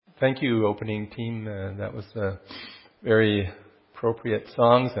Thank you, opening team. That was very appropriate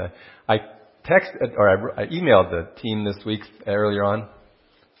songs. I emailed the team this week earlier on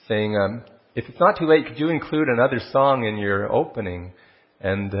saying, if it's not too late, could you include another song in your opening?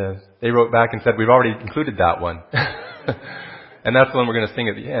 And they wrote back and said, we've already included that one. And that's the one we're going to sing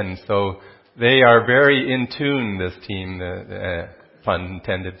at the end. So they are very in tune, this team, pun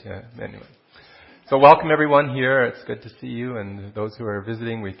intended. Anyway. So welcome everyone here. It's good to see you, and those who are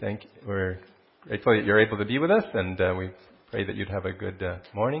visiting, we're grateful that you're able to be with us, and we pray that you'd have a good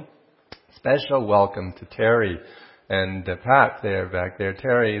morning. Special welcome to Terry and Pat there back there.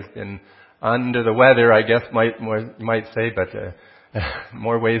 Terry has been under the weather, I guess you might say, but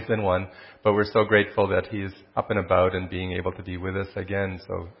more ways than one. But we're so grateful that he's up and about and being able to be with us again.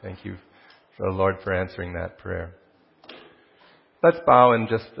 So thank you, to the Lord, for answering that prayer. Let's bow and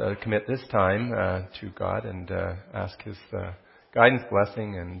just commit this time to God and ask His guidance,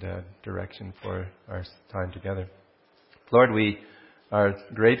 blessing, and direction for our time together. Lord, we are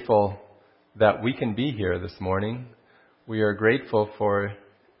grateful that we can be here this morning. We are grateful for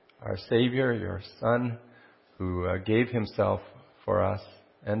our Savior, your Son, who gave Himself for us,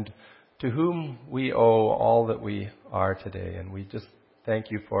 and to whom we owe all that we are today. And we just thank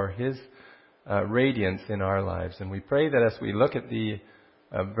you for His radiance in our lives. And we pray that as we look at the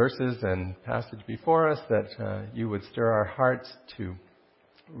verses and passage before us, that you would stir our hearts to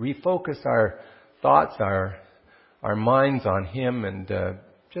refocus our thoughts, our minds on Him, and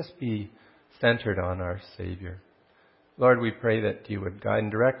just be centered on our Savior. Lord, we pray that you would guide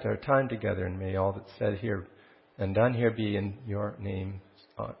and direct our time together, and may all that's said here and done here be in your name,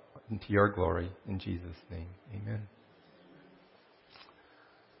 and to your glory. In Jesus' name, amen.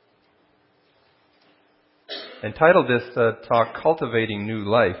 Entitled this talk, Cultivating New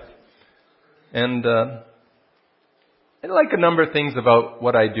Life. And I like a number of things about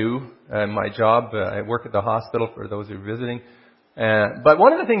what I do, my job. I work at the hospital for those who are visiting. But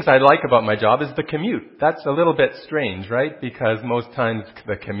one of the things I like about my job is the commute. That's a little bit strange, right? Because most times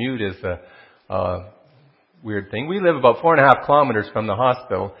the commute is a weird thing. We live about 4.5 kilometers from the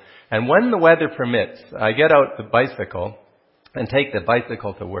hospital. And when the weather permits, I get out the bicycle and take the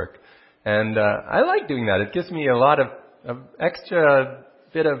bicycle to work. And I like doing that. It gives me a lot of extra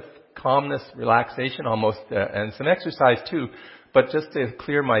bit of calmness, relaxation almost, and some exercise too, but just to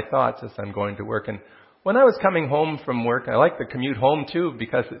clear my thoughts as I'm going to work. And when I was coming home from work, I like the commute home too,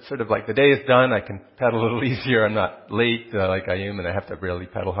 because it's sort of like the day is done. I can pedal a little easier. I'm not late like I am, and I have to really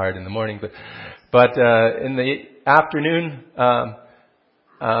pedal hard in the morning. But in the afternoon,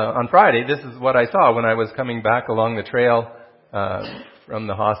 on Friday, this is what I saw when I was coming back along the trail from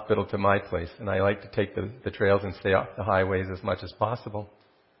the hospital to my place. And I like to take the trails and stay off the highways as much as possible.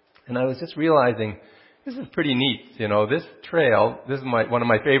 And I was just realizing, this is pretty neat. You know, this trail, this is one of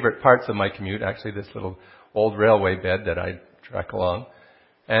my favorite parts of my commute, actually, this little old railway bed that I trek along.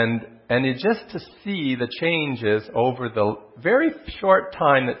 And it just to see the changes over the very short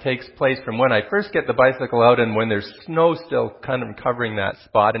time that takes place from when I first get the bicycle out and when there's snow still kind of covering that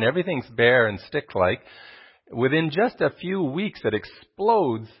spot and everything's bare and stick-like. Within just a few weeks, it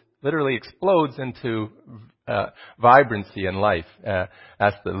literally explodes into vibrancy and life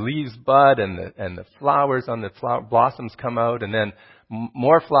as the leaves bud and the flowers on the blossoms come out, and then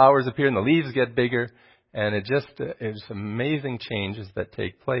more flowers appear and the leaves get bigger, and it's amazing changes that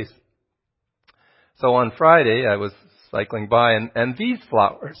take place. So on Friday, I was cycling by, and these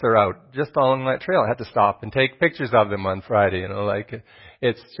flowers are out just along that trail. I had to stop and take pictures of them on Friday.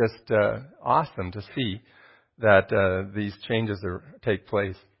 It's just awesome to see that these changes take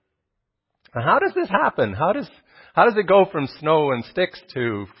place. Now, how does this happen? How does it go from snow and sticks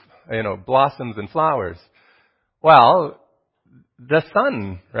to blossoms and flowers? Well, the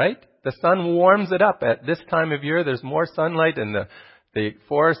sun, right? The sun warms it up. At this time of year, there's more sunlight, and the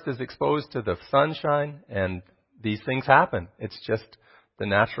forest is exposed to the sunshine, and these things happen. It's just the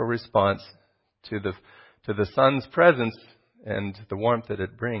natural response to the sun's presence and the warmth that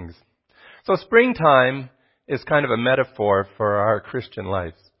it brings. So springtime is kind of a metaphor for our Christian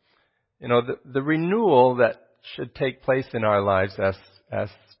lives. The renewal that should take place in our lives as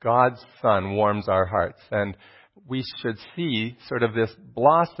God's sun warms our hearts. And we should see sort of this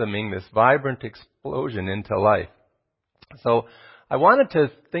blossoming, this vibrant explosion into life. So I wanted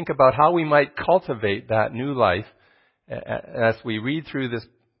to think about how we might cultivate that new life as we read through this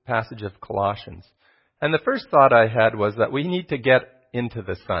passage of Colossians. And the first thought I had was that we need to get into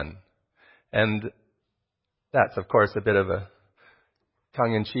the sun. And that's, of course, a bit of a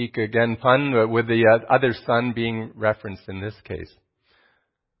tongue-in-cheek, again, pun, with the other sun being referenced in this case.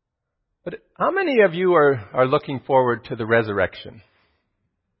 But how many of you are looking forward to the resurrection?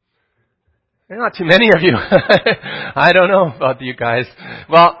 There are not too many of you. I don't know about you guys.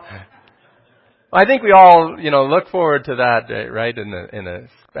 Well, I think we all, look forward to that day, right, in a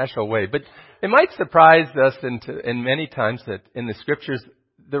special way. But it might surprise us in many times that in the Scriptures,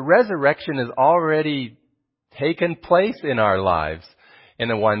 the resurrection has already taken place in our lives, in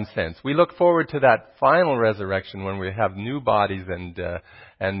a one sense. We look forward to that final resurrection when we have new bodies and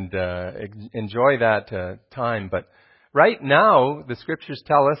enjoy that time. But right now, the Scriptures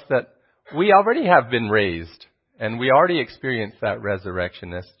tell us that we already have been raised, and we already experienced that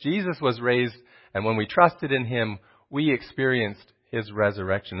resurrection. As Jesus was raised, and when we trusted in Him, we experienced His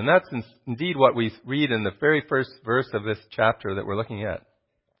resurrection. And that's indeed what we read in the very first verse of this chapter that we're looking at.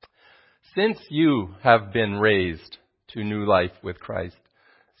 Since you have been raised to new life with Christ,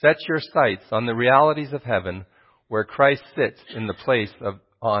 set your sights on the realities of heaven, where Christ sits in the place of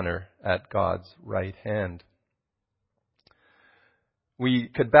honor at God's right hand. We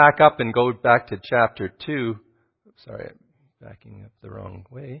could back up and go back to chapter 2. Sorry, I'm backing up the wrong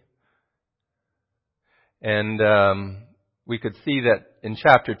way. And we could see that in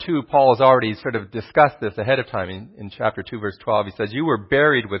chapter 2, Paul has already sort of discussed this ahead of time. In chapter 2, verse 12, he says, you were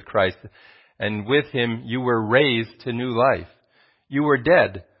buried with Christ, and with Him you were raised to new life. You were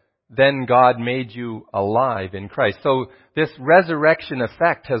dead. Then God made you alive in Christ. So this resurrection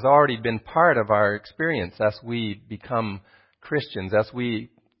effect has already been part of our experience as we become Christians, as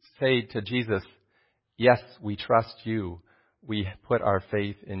we say to Jesus, yes, we trust you. We put our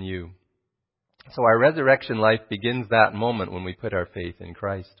faith in you. So our resurrection life begins that moment when we put our faith in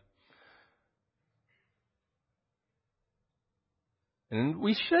Christ. And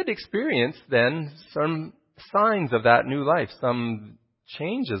we should experience then some signs of that new life, some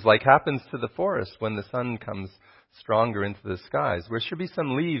changes like happens to the forest when the sun comes stronger into the skies. There should be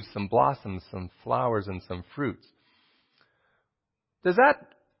some leaves, some blossoms, some flowers, and some fruits. Does that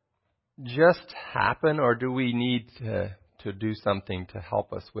just happen, or do we need to do something to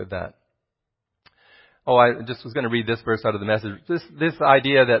help us with that? Oh, I just was going to read this verse out of the Message. This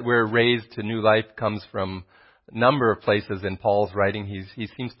idea that we're raised to new life comes from a number of places in Paul's writing. He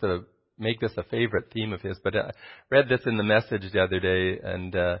seems to make this a favorite theme of his. But I read this in the Message the other day,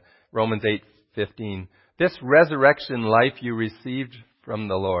 and Romans 8:15. This resurrection life you received from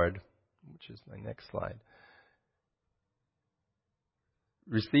the Lord, which is my next slide,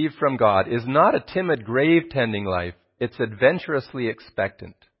 received from God, is not a timid grave-tending life. It's adventurously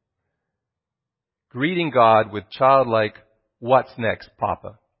expectant, greeting God with childlike, what's next,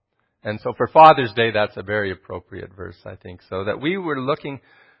 Papa? And so for Father's Day, that's a very appropriate verse, I think. So that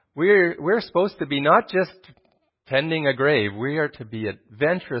we're supposed to be not just tending a grave, we are to be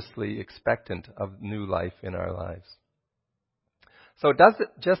adventurously expectant of new life in our lives. So does it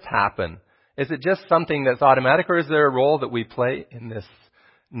just happen? Is it just something that's automatic, or is there a role that we play in this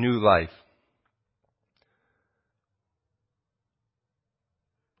new life?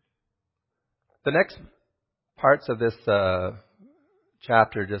 The next parts of this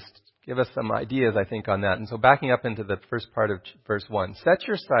chapter just give us some ideas, I think, on that. And so backing up into the first part of verse 1, set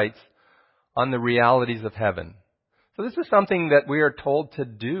your sights on the realities of heaven. So this is something that we are told to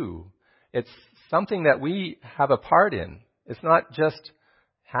do. It's something that we have a part in. It's not just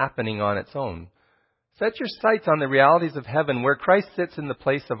happening on its own. Set your sights on the realities of heaven, where Christ sits in the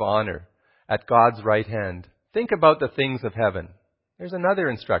place of honor at God's right hand. Think about the things of heaven. There's another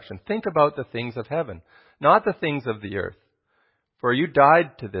instruction. Think about the things of heaven, not the things of the earth. For you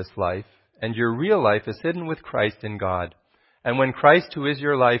died to this life, and your real life is hidden with Christ in God. And when Christ, who is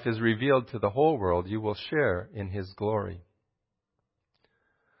your life, is revealed to the whole world, you will share in His glory.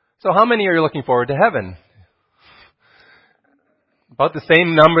 So how many are you looking forward to heaven? About the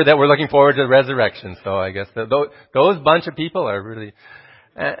same number that we're looking forward to the resurrection. So I guess those bunch of people are really...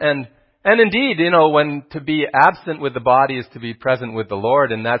 And indeed, when to be absent with the body is to be present with the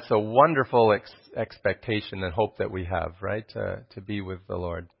Lord, and that's a wonderful expectation and hope that we have, right, to be with the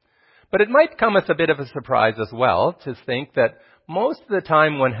Lord. But it might come as a bit of a surprise as well to think that most of the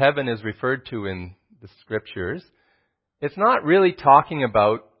time when heaven is referred to in the Scriptures, it's not really talking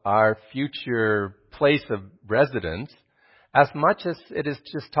about our future place of residence as much as it is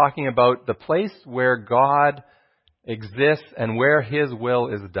just talking about the place where God exists and where His will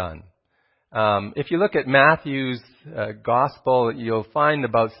is done. If you look at Matthew's Gospel, you'll find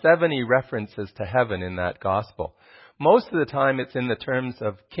about 70 references to heaven in that Gospel. Most of the time it's in the terms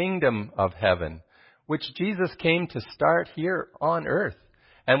of kingdom of heaven, which Jesus came to start here on earth.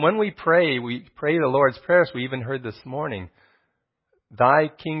 And when we pray the Lord's Prayer. We even heard this morning, Thy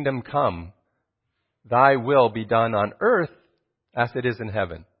kingdom come, Thy will be done on earth as it is in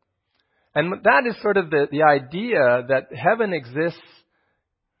heaven. And that is sort of the idea that heaven exists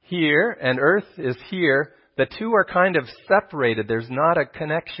here and earth is here, the two are kind of separated. There's not a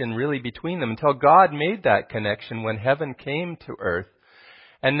connection really between them until God made that connection when heaven came to earth.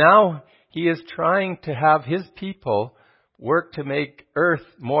 And now He is trying to have His people work to make earth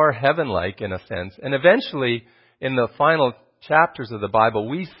more heaven-like in a sense. And eventually, in the final chapters of the Bible,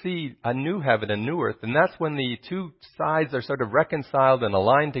 we see a new heaven and new earth. And that's when the two sides are sort of reconciled and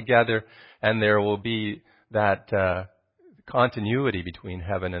aligned together, and there will be that continuity between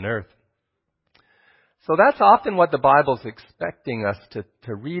heaven and earth. So that's often what the Bible's expecting us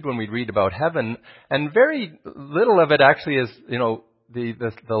to read when we read about heaven. And very little of it actually is,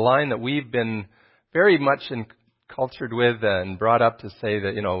 the line that we've been very much cultured with and brought up to say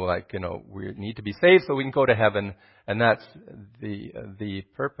that, we need to be saved so we can go to heaven, and that's the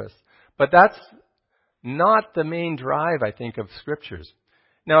purpose. But that's not the main drive, I think, of Scriptures.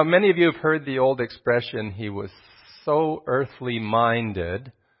 Now, many of you have heard the old expression, he was so earthly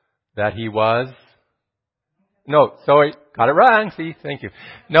minded that he was... No, sorry, got it wrong, see, thank you.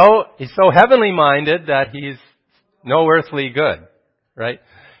 No, he's so heavenly minded that he's no earthly good, right?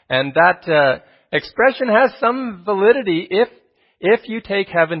 And that expression has some validity if you take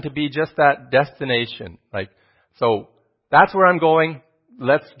heaven to be just that destination. So that's where I'm going,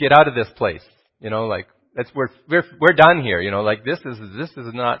 let's get out of this place. We're done here, this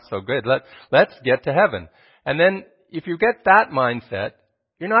is not so good. Let's get to heaven. And then if you get that mindset,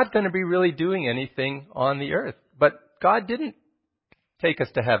 you're not going to be really doing anything on the earth. But God didn't take us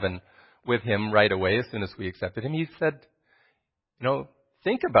to heaven with Him right away as soon as we accepted Him. He said,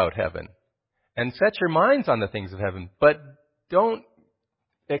 think about heaven and set your minds on the things of heaven, but don't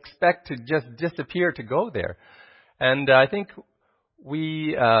expect to just disappear to go there. And I think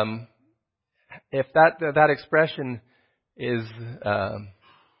we, if that expression is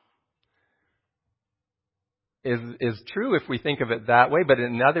true if we think of it that way, but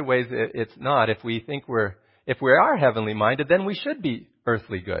in other ways it's not. If we are heavenly minded, then we should be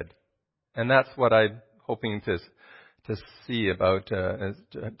earthly good, and that's what I'm hoping to see about to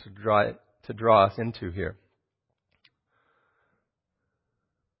draw us into here.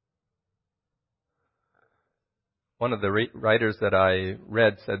 One of the writers that I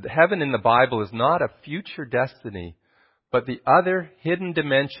read said, "Heaven in the Bible is not a future destiny, but the other hidden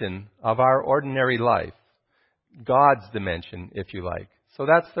dimension of our ordinary life." God's dimension, if you like. So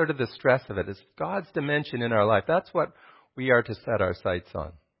that's sort of the stress of it. It's God's dimension in our life. That's what we are to set our sights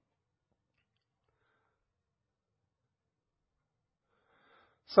on.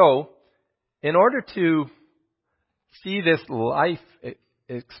 So, in order to see this life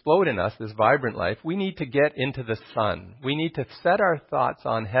explode in us, this vibrant life, we need to get into the sun. We need to set our thoughts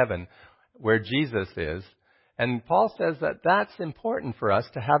on heaven, where Jesus is. And Paul says that that's important for us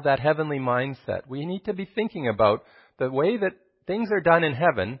to have that heavenly mindset. We need to be thinking about the way that things are done in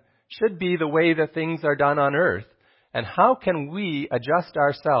heaven should be the way that things are done on earth. And how can we adjust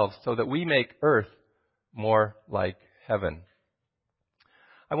ourselves so that we make earth more like heaven?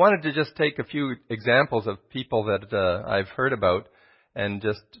 I wanted to just take a few examples of people that I've heard about and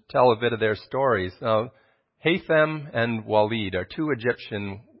just tell a bit of their stories. Now, Haytham and Walid are two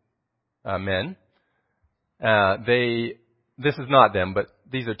Egyptian men. This is not them, but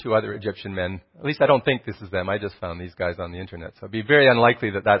these are two other Egyptian men. At least I don't think this is them. I just found these guys on the internet. So it'd be very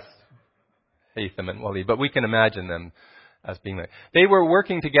unlikely that that's Haytham and Walid, but we can imagine them as being like. They were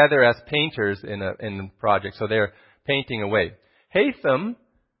working together as painters in a project, so they're painting away. Haytham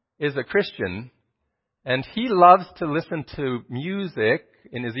is a Christian, and he loves to listen to music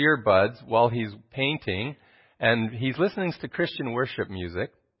in his earbuds while he's painting, and he's listening to Christian worship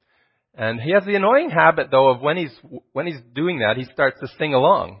music. And he has the annoying habit, though, of when he's doing that, he starts to sing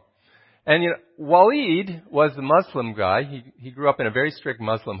along. And Walid was a Muslim guy. He grew up in a very strict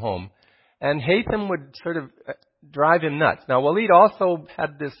Muslim home. And Haytham would sort of drive him nuts. Now, Walid also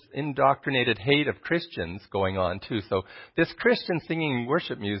had this indoctrinated hate of Christians going on, too. So this Christian singing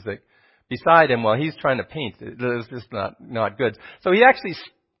worship music beside him while he's trying to paint, it was just not good. So he actually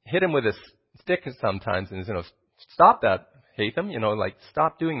hit him with a stick sometimes and stop that, Haytham,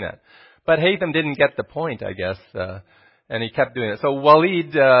 stop doing that. But Haytham didn't get the point, I guess, and he kept doing it. So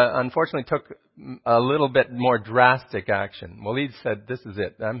Walid, unfortunately, took a little bit more drastic action. Walid said, "This is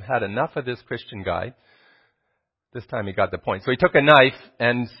it. I've had enough of this Christian guy." This time he got the point. So he took a knife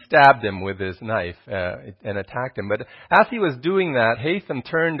and stabbed him with his knife and attacked him. But as he was doing that, Haytham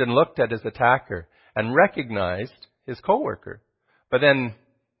turned and looked at his attacker and recognized his coworker. But then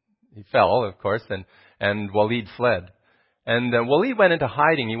he fell, of course, and Walid fled. And Walid went into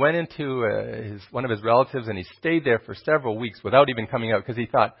hiding. He went into one of his relatives, and he stayed there for several weeks without even coming out because he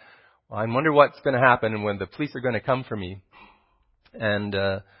thought, well, I wonder what's going to happen and when the police are going to come for me. And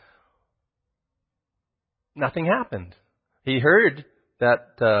nothing happened. He heard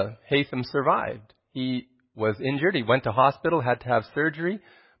that Haitham survived. He was injured. He went to hospital, had to have surgery,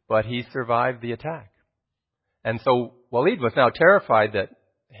 but he survived the attack. And so Walid was now terrified that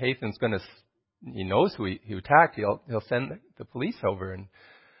Haytham's going to, he knows who attacked. He'll send the police over. And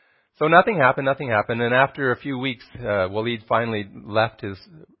so nothing happened. And after a few weeks, Walid finally left his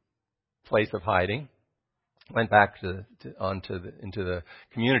place of hiding, went back into the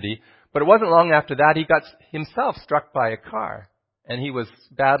community. But it wasn't long after that he got himself struck by a car, and he was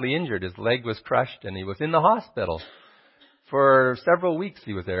badly injured. His leg was crushed, and he was in the hospital for several weeks.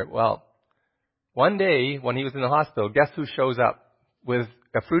 He was there. Well, one day when he was in the hospital, guess who shows up with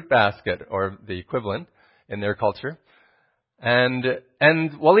a fruit basket, or the equivalent in their culture? And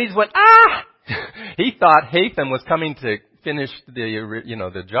Walid went, ah! He thought Haytham was coming to finish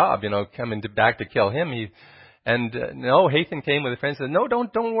the job, coming back to kill him. No, Haytham came with a friend and said, no,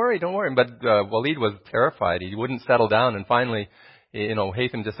 don't worry. But Walid was terrified. He wouldn't settle down. And finally,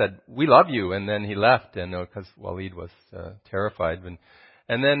 Haytham just said, we love you. And then he left, because Walid was terrified.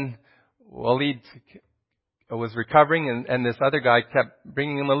 And then Walid was recovering, and this other guy kept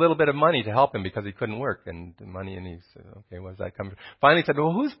bringing him a little bit of money to help him because he couldn't work. And the money, and he said, okay, where's that coming from? Finally he said,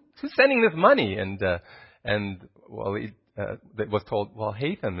 well, who's sending this money? And Walid was told, well,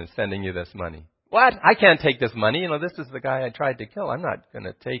 Haytham is sending you this money. What? I can't take this money. This is the guy I tried to kill. I'm not going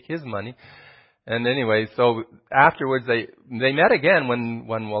to take his money. And anyway, so afterwards they met again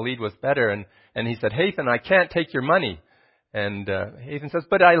when Walid was better, and he said, Haytham, I can't take your money. And Haytham says,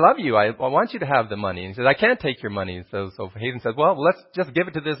 but I love you. I want you to have the money. And he says, I can't take your money. So Haytham says, well, let's just give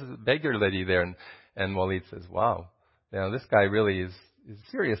it to this beggar lady there. And Walid says, wow, this guy really is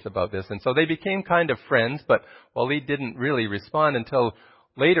serious about this. And so they became kind of friends, but Walid didn't really respond until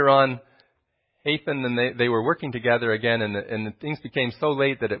later on. Haytham and they were working together again, and things became so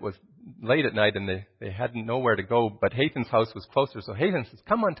late that it was late at night, and they had nowhere to go. But Haytham's house was closer, so Haytham says,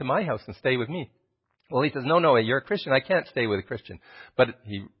 come on to my house and stay with me. Well, he says, no, you're a Christian. I can't stay with a Christian. But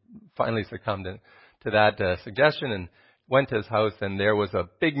he finally succumbed to that suggestion and went to his house, and there was a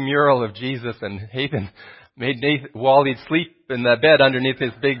big mural of Jesus, and Haytham made Walid sleep in the bed underneath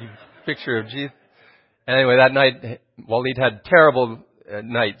his big picture of Jesus. Anyway, that night, Walid had terrible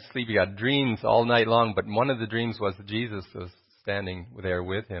night sleep. He had dreams all night long, but one of the dreams was that Jesus was standing there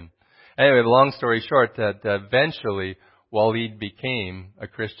with him. Anyway, the long story short, that eventually Walid became a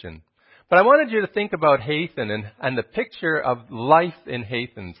Christian. But I wanted you to think about Haytham and the picture of life in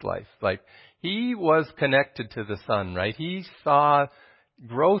Haytham's life. Like, he was connected to the Son, right? He saw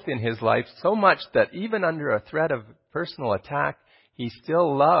growth in his life so much that even under a threat of personal attack, he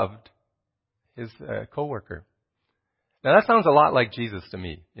still loved his coworker. Now that sounds a lot like Jesus to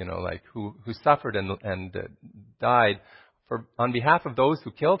me, like who suffered and died on behalf of those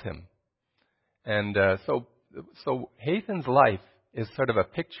who killed him. And so Haytham's life is sort of a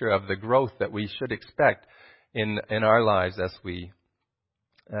picture of the growth that we should expect in our lives as we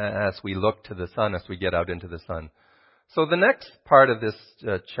look to the Son, as we get out into the Son. So the next part of this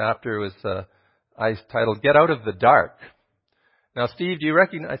chapter was I titled "Get Out of the Dark." Now, Steve, do you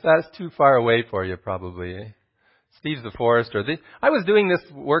recognize that's too far away for you, probably? Eh? Steve's the forester. I was doing this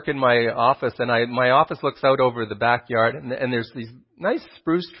work in my office, and my office looks out over the backyard, and there's these nice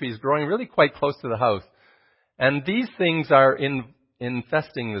spruce trees growing really quite close to the house. And these things are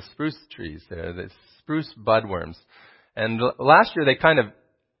infesting the spruce trees there, the spruce budworms. And last year they kind of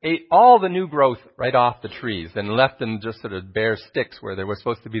ate all the new growth right off the trees and left them just sort of bare sticks where there was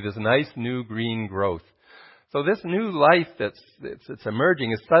supposed to be this nice new green growth. So this new life that's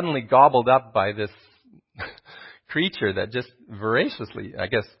emerging is suddenly gobbled up by this creature that just voraciously, I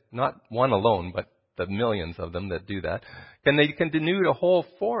guess not one alone, but the millions of them that do that, can denude a whole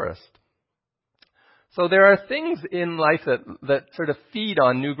forest. So there are things in life that sort of feed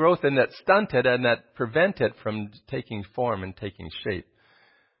on new growth and that stunt it and that prevent it from taking form and taking shape.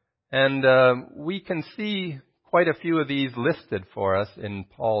 And we can see quite a few of these listed for us in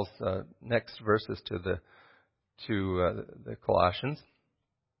Paul's next verses to the Colossians.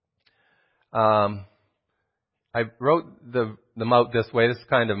 I wrote them out this way. This is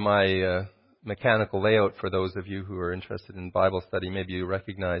kind of my mechanical layout for those of you who are interested in Bible study. Maybe you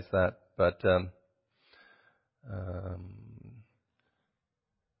recognize that, but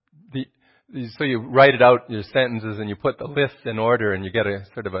so you write it out, your sentences, and you put the list in order, and you get a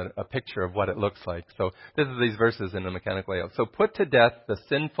sort of a picture of what it looks like. So this is these verses in the mechanical layout. So put to death the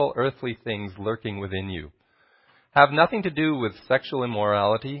sinful earthly things lurking within you. Have nothing to do with sexual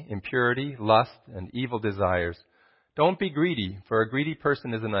immorality, impurity, lust, and evil desires. Don't be greedy, for a greedy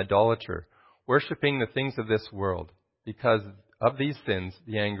person is an idolater, worshipping the things of this world. Because of these sins,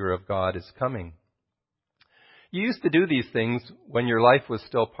 the anger of God is coming. You used to do these things when your life was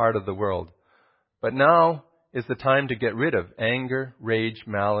still part of the world. But now is the time to get rid of anger, rage,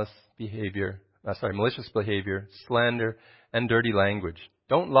 malicious behavior, slander, and dirty language.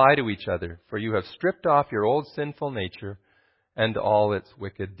 Don't lie to each other, for you have stripped off your old sinful nature and all its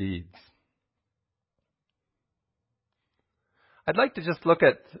wicked deeds. I'd like to just look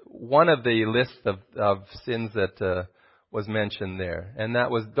at one of the lists of sins that was mentioned there, and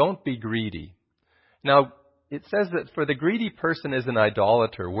that was don't be greedy. Now, it says that for the greedy person is an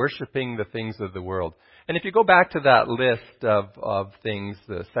idolater, worshiping the things of the world. And if you go back to that list of things,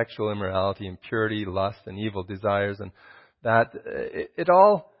 the sexual immorality, impurity, lust, and evil desires, and that,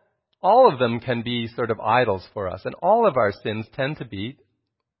 all of them can be sort of idols for us. And all of our sins tend to be,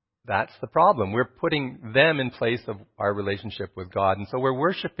 that's the problem. We're putting them in place of our relationship with God. And so we're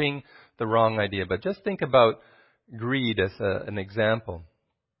worshiping the wrong idea. But just think about greed as an example.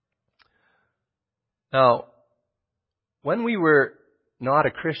 Now, when we were not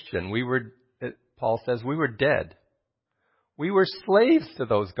a Christian, Paul says, we were dead. We were slaves to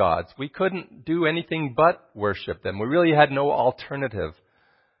those gods. We couldn't do anything but worship them. We really had no alternative.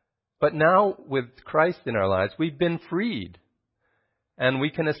 But now, with Christ in our lives, we've been freed. And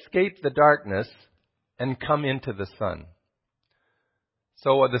we can escape the darkness and come into the sun.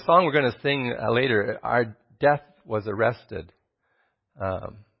 So the song we're going to sing later, Our Death Was Arrested.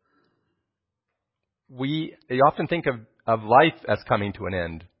 We often think of life as coming to an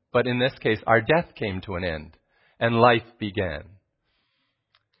end. But in this case, our death came to an end. And life began.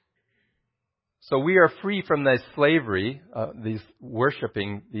 So we are free from the slavery, these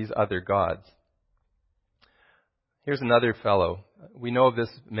worshiping these other gods. Here's another fellow. We know of this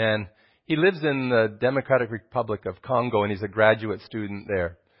man. He lives in the Democratic Republic of Congo, and he's a graduate student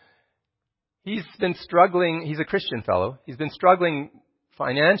there. He's been struggling. He's a Christian fellow. He's been struggling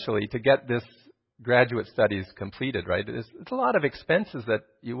financially to get this graduate studies completed, right? It's a lot of expenses that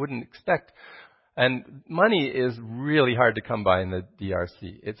you wouldn't expect. And money is really hard to come by in the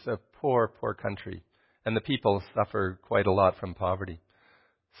DRC. It's a poor, poor country. And the people suffer quite a lot from poverty.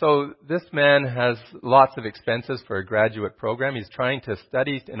 So this man has lots of expenses for a graduate program. He's trying to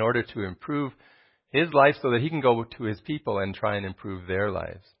study in order to improve his life so that he can go to his people and try and improve their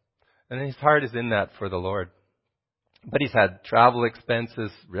lives. And his heart is in that for the Lord. But he's had travel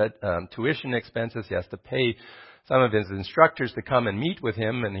expenses, tuition expenses. He has to pay some of his instructors to come and meet with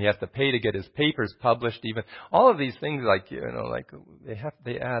him, and he has to pay to get his papers published even. All of these things,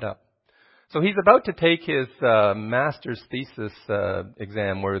 they add up. So he's about to take his master's thesis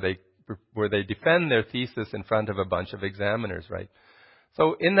exam where they defend their thesis in front of a bunch of examiners, right?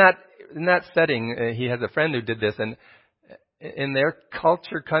 So in that setting, he has a friend who did this, and in their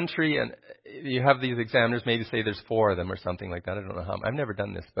country, and you have these examiners, maybe say there's 4 of them or something like that. I don't know how. I've never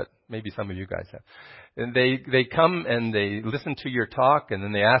done this, but maybe some of you guys have. And they come and they listen to your talk, and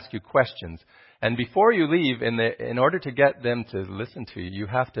then they ask you questions. And before you leave, in order to get them to listen to you, you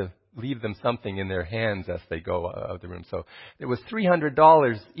have to leave them something in their hands as they go out of the room. So it was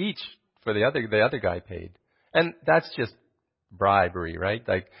 $300 each for the other guy paid. And that's just bribery, right?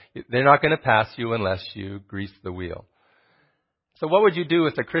 Like, they're not going to pass you unless you grease the wheel. So what would you do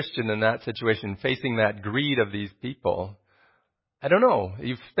as a Christian in that situation, facing that greed of these people? I don't know.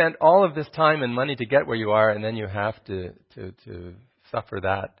 You've spent all of this time and money to get where you are, and then you have to suffer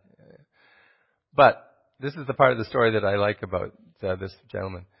that. But this is the part of the story that I like about this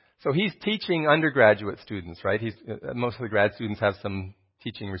gentleman. So he's teaching undergraduate students, right? Most of the grad students have some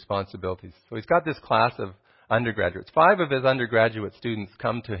teaching responsibilities. So he's got this class of undergraduates. 5 of his undergraduate students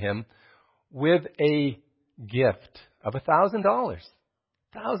come to him with a gift of $1,000.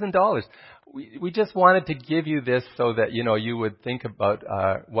 $1,000. We just wanted to give you this so that, you would think about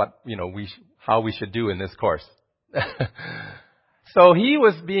how we should do in this course. So he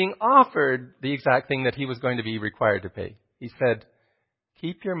was being offered the exact thing that he was going to be required to pay. He said,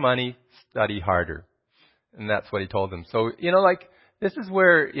 keep your money, study harder. And that's what he told them. So, this is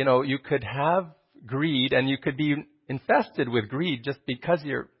where, you could have greed, and you could be infested with greed just because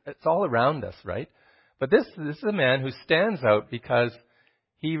it's all around us, right? But this is a man who stands out because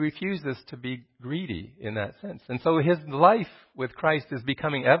he refuses to be greedy in that sense. And so his life with Christ is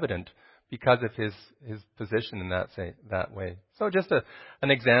becoming evident because of his position in that way. So just an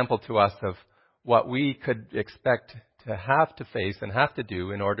example to us of what we could expect to have to face and have to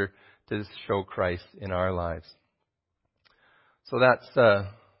do in order to show Christ in our lives. So that's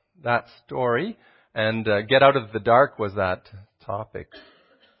that story. And get out of the dark was that topic.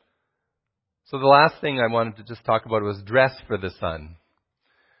 So the last thing I wanted to just talk about was dress for the sun.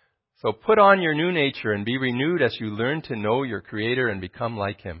 So put on your new nature and be renewed as you learn to know your Creator and become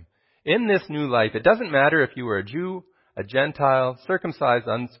like Him. In this new life, it doesn't matter if you were a Jew, a Gentile, circumcised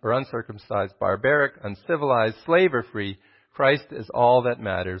or uncircumcised, barbaric, uncivilized, slave or free. Christ is all that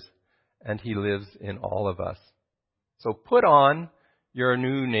matters, and He lives in all of us. So put on your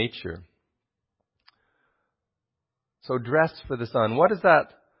new nature. So dress for the Son. What does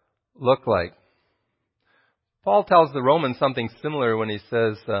that look like? Paul tells the Romans something similar when he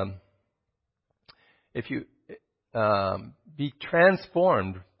says, if you be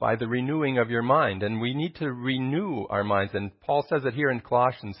transformed by the renewing of your mind. And we need to renew our minds. And Paul says it here in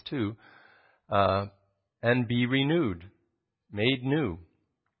Colossians 2, and be renewed, made new.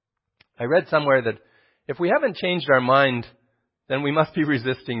 I read somewhere that if we haven't changed our mind, then we must be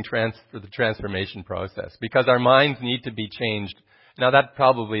resisting the transformation process, because our minds need to be changed. Now that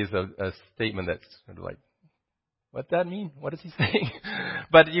probably is a statement that's sort of like, what's that mean? What is he saying?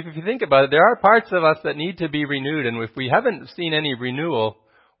 But if you think about it, there are parts of us that need to be renewed, and if we haven't seen any renewal,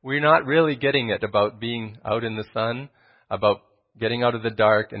 we're not really getting it about being out in the sun, about getting out of the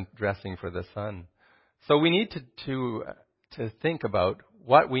dark and dressing for the sun. So we need to think about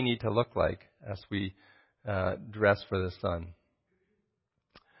what we need to look like as we dress for the sun.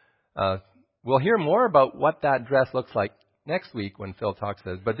 We'll hear more about what that dress looks like next week when Phil talks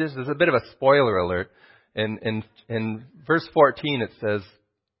to us, but this is a bit of a spoiler alert. In verse 14 it says,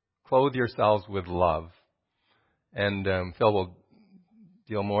 clothe yourselves with love. And Phil will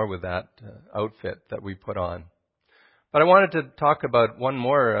deal more with that outfit that we put on. But I wanted to talk about one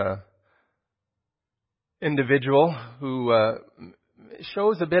more individual who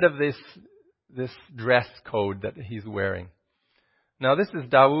shows a bit of this dress code that he's wearing. Now this is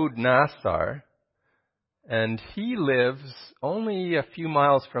Dawood Nassar, and he lives only a few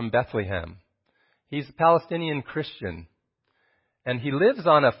miles from Bethlehem. He's a Palestinian Christian, and he lives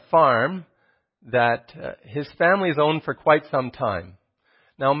on a farm that his family's owned for quite some time.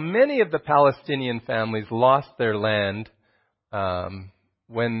 Now, many of the Palestinian families lost their land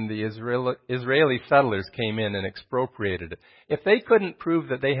when the Israeli settlers came in and expropriated it. If they couldn't prove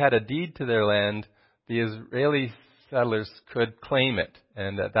that they had a deed to their land, the Israeli settlers could claim it,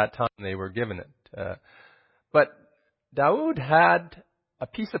 and at that time they were given it. But Dawood had a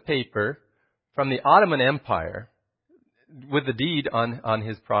piece of paper from the Ottoman Empire with the deed on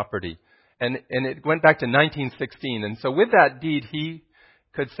his property. And it went back to 1916. And so with that deed, he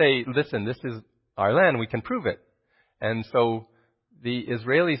could say, listen, this is our land, we can prove it. And so the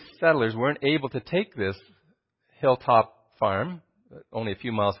Israeli settlers weren't able to take this hilltop farm, only a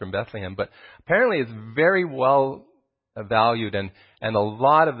few miles from Bethlehem, but apparently it's very well valued, and a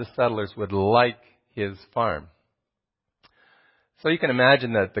lot of the settlers would like his farm. So you can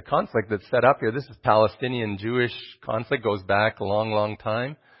imagine that the conflict that's set up here, this is Palestinian-Jewish conflict, goes back a long, long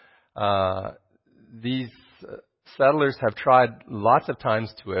time. These settlers have tried lots of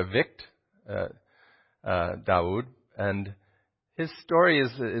times to evict Dawood, and his story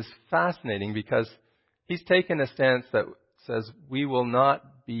is fascinating because he's taken a stance that says, we will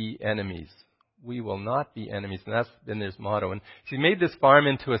not be enemies. We will not be enemies. And that's been his motto. And he's made this farm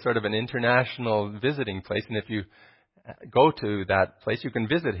into a sort of an international visiting place. And if you go to that place, you can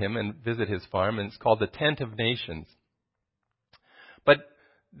visit him and visit his farm. And it's called the Tent of Nations. But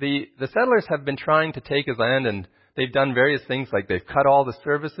the settlers have been trying to take his land, and they've done various things, like they've cut all the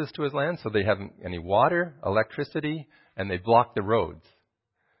services to his land, so they haven't any water, electricity, and they blocked the roads.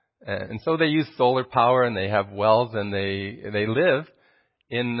 And so they use solar power, and they have wells, and they live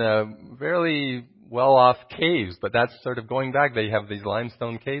in fairly well-off caves. But that's sort of going back. They have these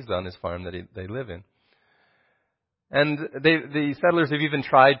limestone caves on his farm that they live in. And the settlers have even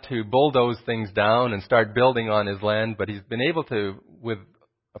tried to bulldoze things down and start building on his land, but he's been able to, with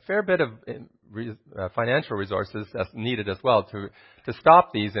a fair bit of financial resources as needed as well, to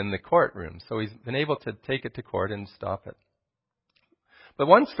stop these in the courtroom. So he's been able to take it to court and stop it. But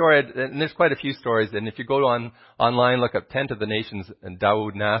one story, and there's quite a few stories, and if you go online, look up Tent of the Nations and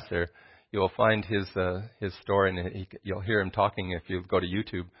Dawood Nassar, you'll find his story, and you'll hear him talking if you go to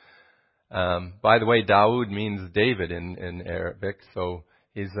YouTube. By the way, Dawood means David in Arabic, so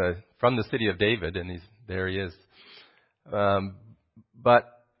he's from the city of David, and there he is. But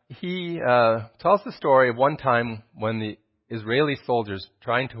he tells the story of one time when the Israeli soldiers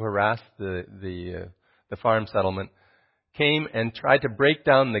trying to harass the farm settlement came and tried to break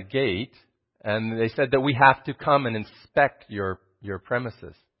down the gate, and they said that we have to come and inspect your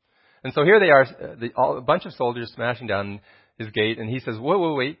premises. And so here they are, a bunch of soldiers smashing down his gate, and he says,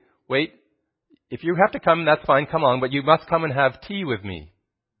 wait. If you have to come, that's fine, come on, but you must come and have tea with me.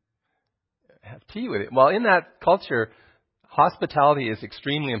 Have tea with it. Well, in that culture, hospitality is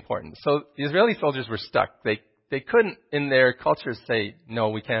extremely important. So the Israeli soldiers were stuck. They they couldn't in their culture say, no,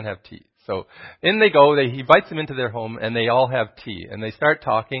 we can't have tea. So in they go, he invites them into their home, and they all have tea. And they start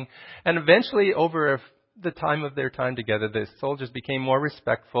talking. And eventually, over the time of their time together, the soldiers became more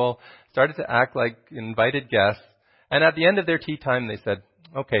respectful, started to act like invited guests. And at the end of their tea time, they said,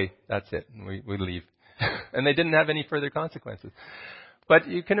 okay, that's it. We leave. And they didn't have any further consequences. But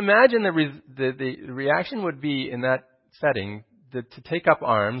you can imagine the reaction would be in that setting to take up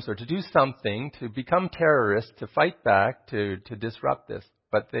arms or to do something, to become terrorists, to fight back, to disrupt this.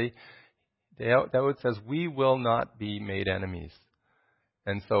 But that says, we will not be made enemies.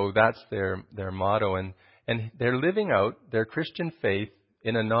 And so that's their motto. And they're living out their Christian faith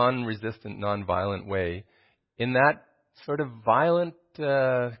in a non-resistant, non-violent way in that sort of violent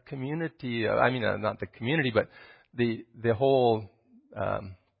community. Not the community, but the whole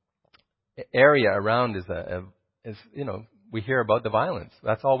area around is we hear about the violence.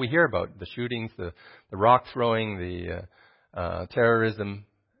 That's all we hear about: the shootings, the rock throwing, the terrorism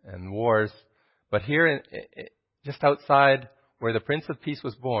and wars. But here, just outside where the Prince of Peace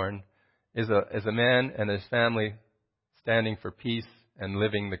was born, is a man and his family standing for peace and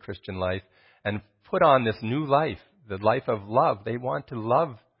living the Christian life and put on this new life, the life of love. They want to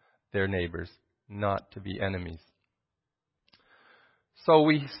love their neighbors, not to be enemies. So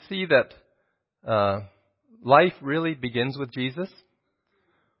we see that life really begins with Jesus.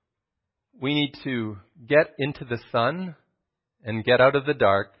 We need to get into the sun and get out of the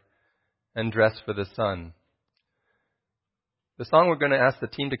dark and dress for the sun. The song we're going to ask the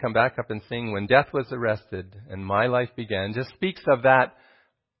team to come back up and sing, When Death Was Arrested and My Life Began, just speaks of that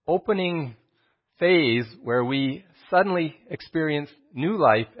opening phase where we suddenly experience new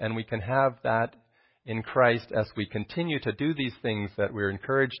life, and we can have that in Christ as we continue to do these things that we're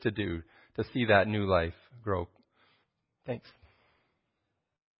encouraged to do to see that new life grow. Thanks.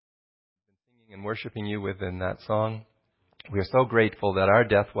 Singing and worshiping you within that song. We are so grateful that our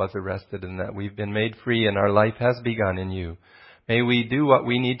death was arrested and that we've been made free and our life has begun in you. May we do what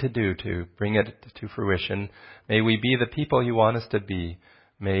we need to do to bring it to fruition. May we be the people you want us to be.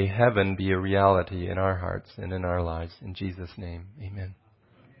 May heaven be a reality in our hearts and in our lives. In Jesus' name, amen.